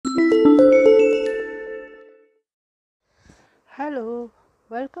Hello,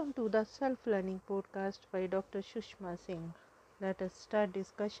 welcome to the Self-Learning Podcast by Dr. Sushma Singh. Let us start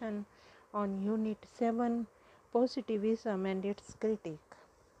discussion on Unit 7, Positivism and its critique.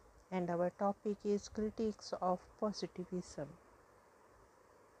 And our topic is Critiques of Positivism.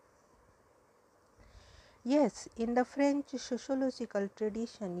 Yes, in the French sociological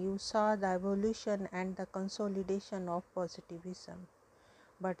tradition, you saw the evolution and the consolidation of Positivism.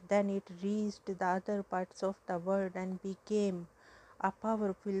 But then it reached the other parts of the world and became a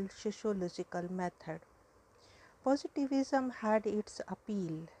powerful sociological method. Positivism had its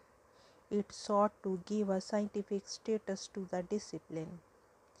appeal. It sought to give a scientific status to the discipline.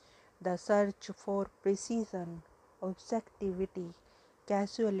 The search for precision, objectivity,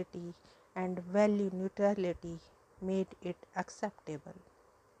 causality, and value neutrality made it acceptable.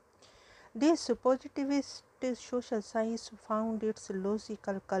 This positivist social science found its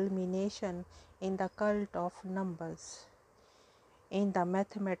logical culmination in the cult of numbers, in the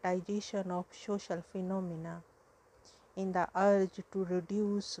mathematization of social phenomena, in the urge to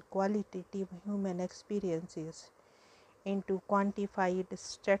reduce qualitative human experiences into quantified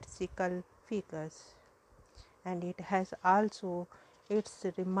statistical figures, and it has also its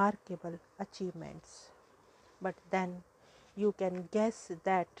remarkable achievements. But then you can guess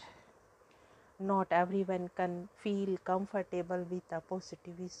that not everyone can feel comfortable with the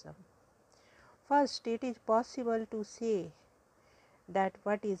positivism. First, it is possible to say that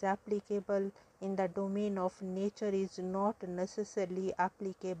what is applicable in the domain of nature is not necessarily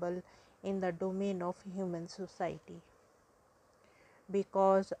applicable in the domain of human society.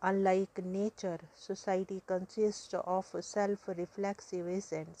 Because unlike nature, society consists of self-reflexive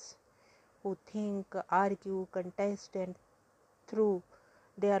agents who think, argue, contest, and through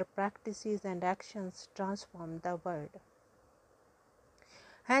their practices and actions transform the world.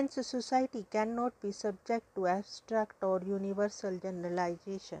 Hence, society cannot be subject to abstract or universal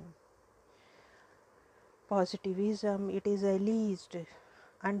generalization. Positivism, it is alleged,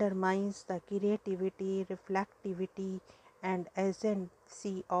 undermines the creativity, reflectivity, and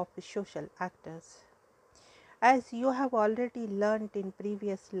agency of social actors. As you have already learnt in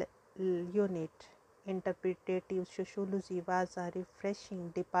previous unit, interpretative sociology was a refreshing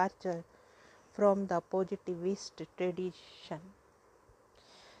departure from the positivist tradition.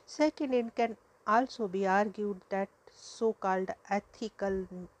 Second, it can also be argued that so-called ethical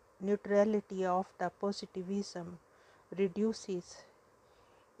neutrality of the positivism reduces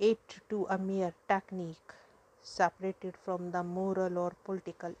it to a mere technique separated from the moral or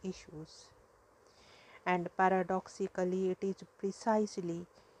political issues. And paradoxically, it is precisely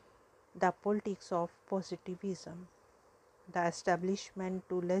the politics of positivism, the establishment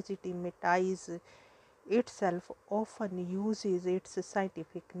to legitimize itself, often uses its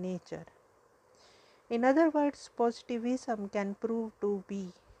scientific nature. In other words, positivism can prove to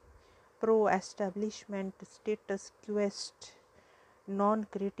be pro-establishment, status quoist,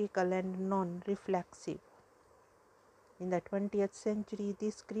 non-critical and non-reflexive. In the 20th century,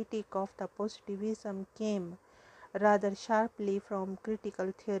 this critique of the positivism came rather sharply from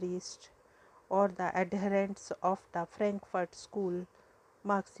critical theorists or the adherents of the Frankfurt School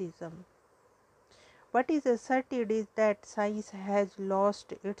Marxism. What is asserted is that science has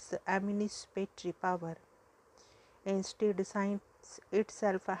lost its emancipatory power. Instead, science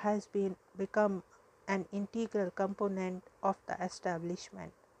itself has become an integral component of the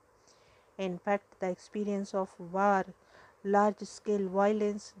establishment. In fact, the experience of war, large-scale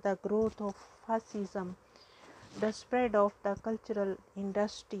violence, the growth of fascism, the spread of the cultural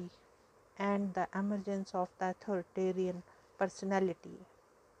industry, and the emergence of the authoritarian personality.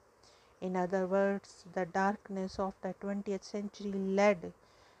 In other words, the darkness of the 20th century led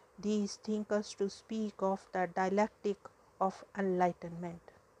these thinkers to speak of the dialectic of enlightenment.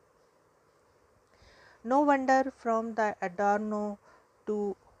 No wonder from the Adorno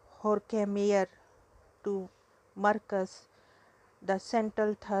to Horkheimer to Marcus, the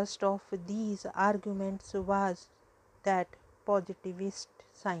central thrust of these arguments was that positivist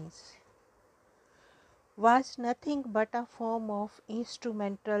science was nothing but a form of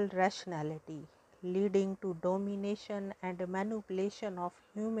instrumental rationality, leading to domination and manipulation of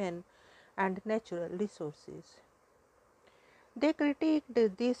human and natural resources. They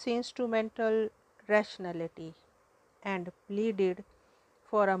critiqued this instrumental rationality and pleaded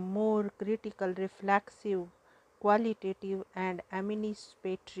for a more critical, reflexive, qualitative, and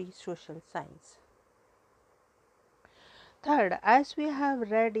emancipatory social science. Third, as we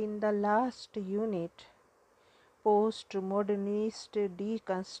have read in the last unit, postmodernists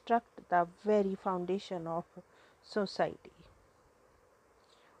deconstruct the very foundation of society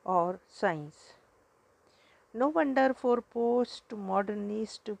or science. No wonder for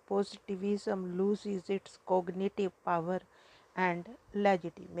postmodernist positivism loses its cognitive power and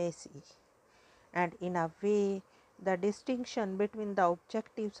legitimacy. And in a way, the distinction between the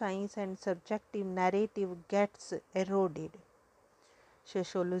objective science and subjective narrative gets eroded.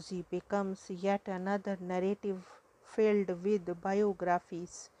 Sociology becomes yet another narrative filled with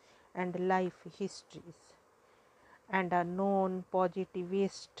biographies and life histories, and a non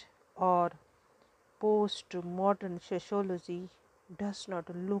positivist or postmodern sociology does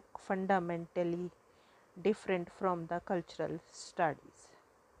not look fundamentally different from the cultural studies.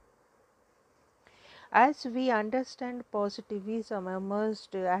 As we understand, positivism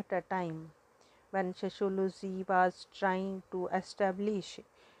emerged at a time when sociology was trying to establish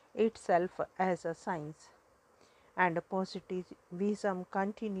itself as a science, and positivism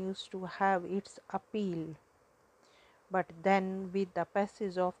continues to have its appeal. But then, with the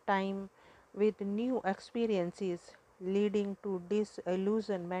passage of time, with new experiences leading to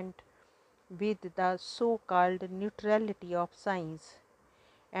disillusionment with the so called neutrality of science,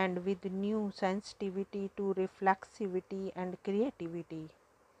 and with new sensitivity to reflexivity and creativity,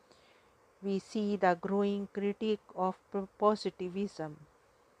 we see the growing critique of positivism.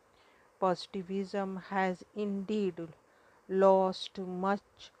 Positivism has indeed lost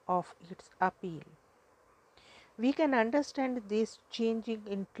much of its appeal. We can understand this changing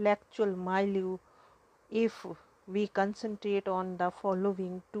intellectual milieu if we concentrate on the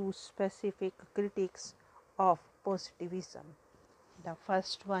following two specific critiques of positivism. The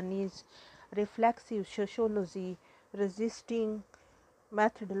first one is reflexive sociology resisting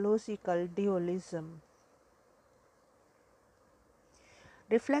methodological dualism.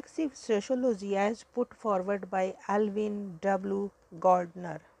 Reflexive sociology, as put forward by Alvin W.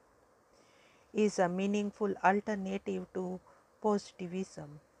 Gardner, is a meaningful alternative to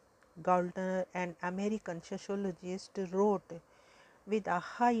positivism. Gardner, an American sociologist, wrote with a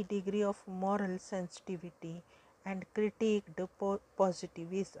high degree of moral sensitivity and critiqued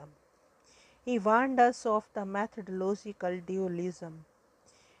positivism. He warned us of the methodological dualism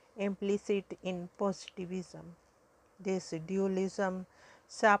implicit in positivism. This dualism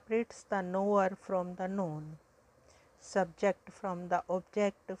separates the knower from the known, subject from the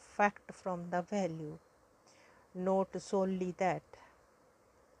object, fact from the value. Not solely that,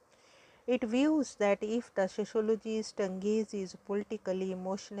 it views that if the sociologist engages politically,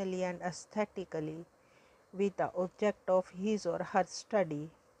 emotionally, and aesthetically with the object of his or her study,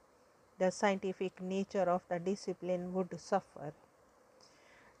 the scientific nature of the discipline would suffer.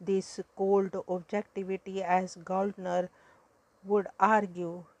 This cold objectivity, as Gardner would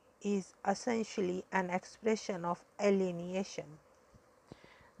argue, is essentially an expression of alienation.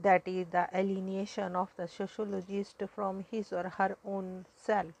 That is, the alienation of the sociologist from his or her own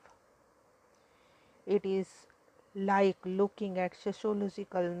self. It is like looking at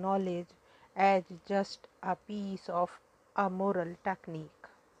sociological knowledge as just a piece of a moral technique.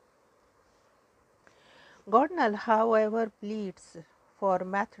 Gardner, however, pleads for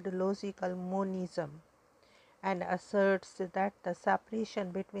methodological monism and asserts that the separation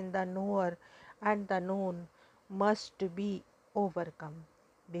between the knower and the known must be overcome,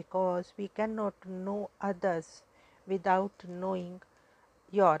 because we cannot know others without knowing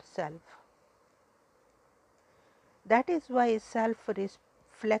yourself. That is why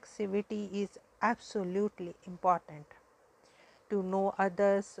self-reflexivity is absolutely important. To know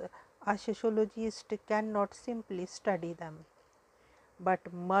others, a sociologist cannot simply study them,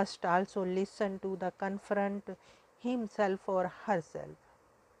 but must also listen to the confront himself or herself.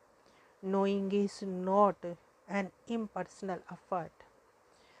 Knowing is not an impersonal effort,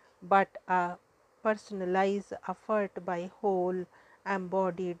 but a personalized effort by whole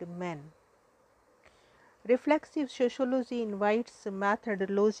embodied men. Reflexive sociology invites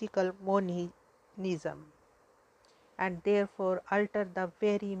methodological monism and therefore alter the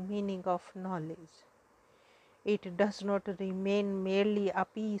very meaning of knowledge. It does not remain merely a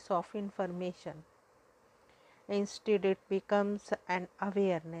piece of information. Instead, it becomes an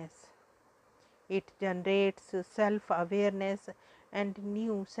awareness. It generates self-awareness and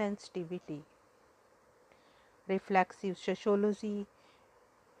new sensitivity. Reflexive sociology,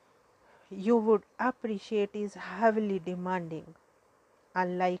 you would appreciate, is heavily demanding.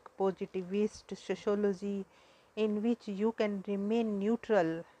 Unlike positivist sociology, in which you can remain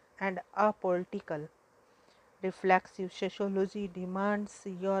neutral and apolitical, reflexive sociology demands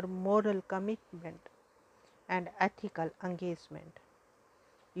your moral commitment and ethical engagement.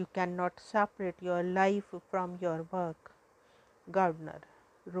 You cannot separate your life from your work, Gardner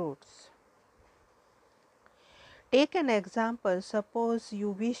wrote. Take an example. Suppose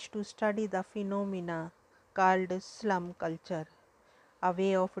you wish to study the phenomena called slum culture. A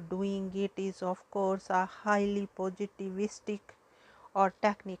way of doing it is, of course, a highly positivistic or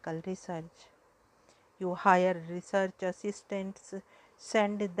technical research. You hire research assistants,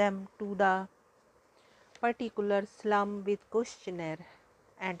 send them to the particular slum with questionnaire,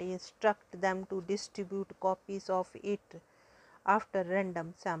 and instruct them to distribute copies of it after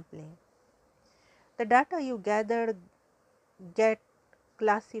random sampling. The data you gather get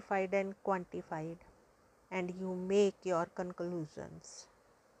classified and quantified, and you make your conclusions.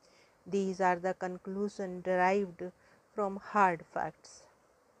 These are the conclusions derived from hard facts,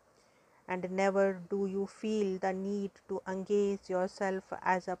 and never do you feel the need to engage yourself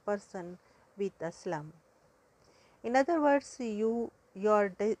as a person with the slum. In other words,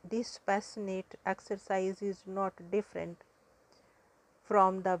 your dispassionate exercise is not different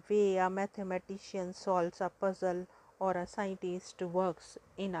from the way a mathematician solves a puzzle or a scientist works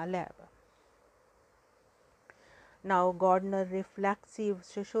in a lab. Now, Gardner reflexive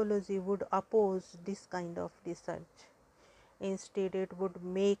sociology would oppose this kind of research. Instead, it would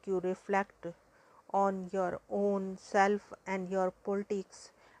make you reflect on your own self and your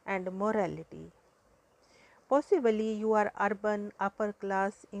politics and morality. Possibly you are urban, upper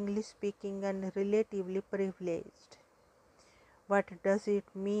class, English speaking, and relatively privileged. What does it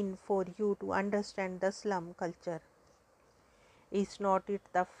mean for you to understand the slum culture? Is not it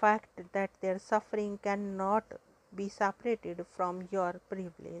the fact that their suffering cannot be separated from your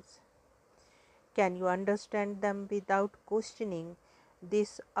privilege? Can you understand them without questioning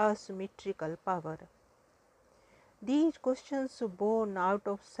this asymmetrical power? These questions, born out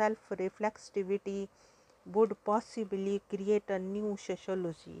of self-reflexivity, would possibly create a new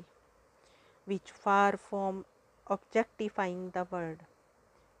sociology, which, far from objectifying the world,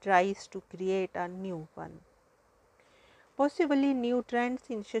 tries to create a new one. Possibly new trends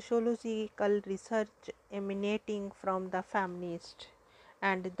in sociological research emanating from the feminist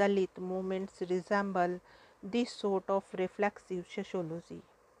and Dalit movements resemble this sort of reflexive sociology.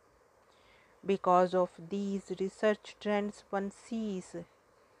 Because of these research trends, one sees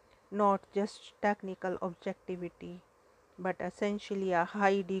not just technical objectivity, but essentially a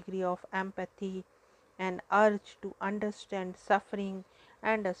high degree of empathy, an urge to understand suffering,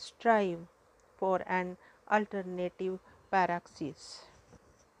 and a strive for an alternative praxis.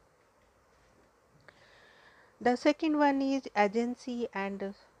 The second one is agency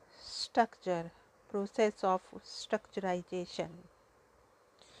and structure, process of structurization.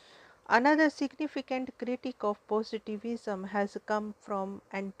 Another significant critique of positivism has come from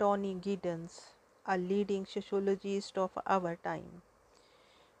Anthony Giddens, a leading sociologist of our time.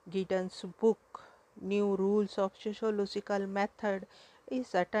 Giddens' book, New Rules of Sociological Method,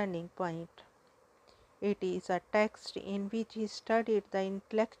 is a turning point. It is a text in which he studied the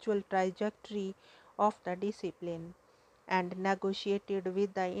intellectual trajectory of the discipline and negotiated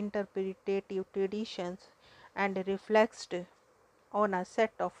with the interpretative traditions and reflects on a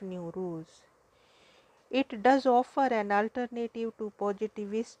set of new rules. It does offer an alternative to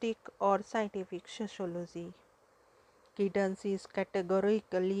positivistic or scientific sociology. Giddens is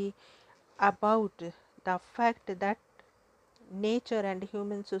categorically about the fact that nature and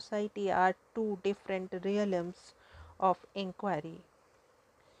human society are two different realms of inquiry.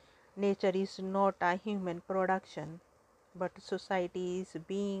 Nature is not a human production, but society is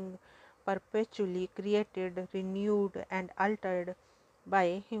being perpetually created, renewed, and altered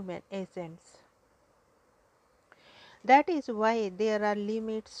by human agents. That is why there are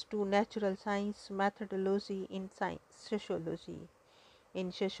limits to natural science methodology in sociology.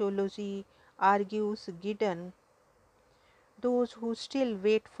 In sociology, argues Giddens, those who still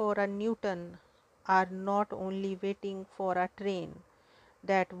wait for a Newton are not only waiting for a train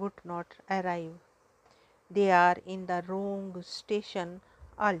that would not arrive, they are in the wrong station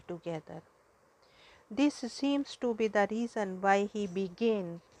altogether. This seems to be the reason why he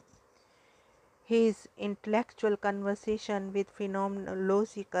began his intellectual conversation with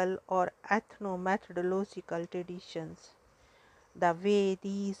phenomenological or ethno-methodological traditions. The way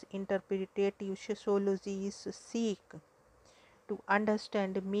these interpretative sociologies seek to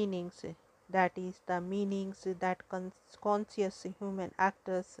understand meanings, that is, the meanings that conscious human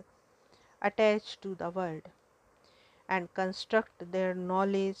actors attach to the world, and construct their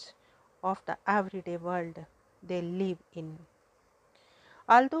knowledge of the everyday world they live in.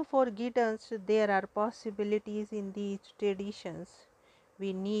 Although for Giddens there are possibilities in these traditions,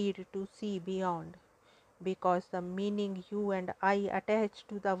 we need to see beyond, because the meaning you and I attach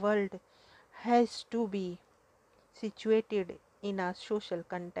to the world has to be situated in a social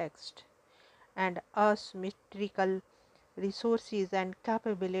context, and asymmetrical resources, and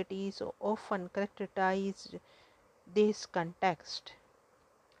capabilities often characterize this context.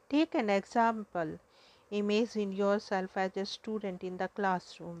 Take an example. Imagine yourself as a student in the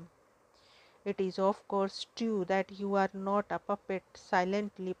classroom. It is of course true that you are not a puppet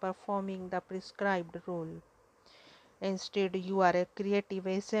silently performing the prescribed role. Instead, you are a creative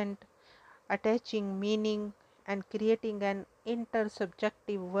agent attaching meaning and creating an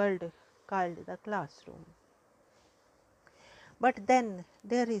intersubjective world called the classroom. But then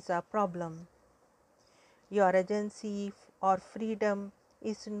there is a problem. Your agency or freedom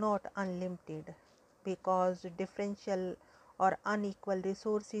is not unlimited because differential or unequal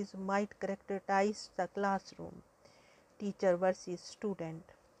resources might characterize the classroom, teacher versus student.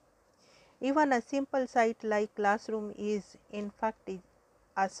 Even a simple site like classroom is in fact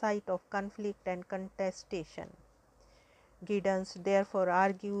a site of conflict and contestation. Giddens therefore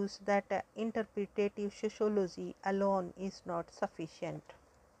argues that interpretative sociology alone is not sufficient.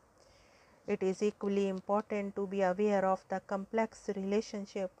 It is equally important to be aware of the complex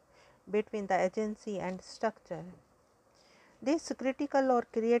relationship between the agency and structure. This critical or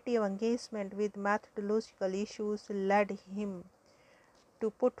creative engagement with methodological issues led him to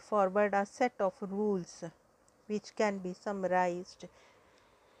put forward a set of rules which can be summarized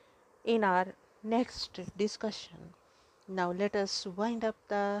in our next discussion. Now let us wind up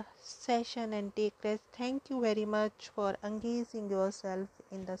the session and take rest. Thank you very much for engaging yourself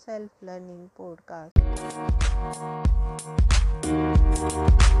in the self-learning podcast.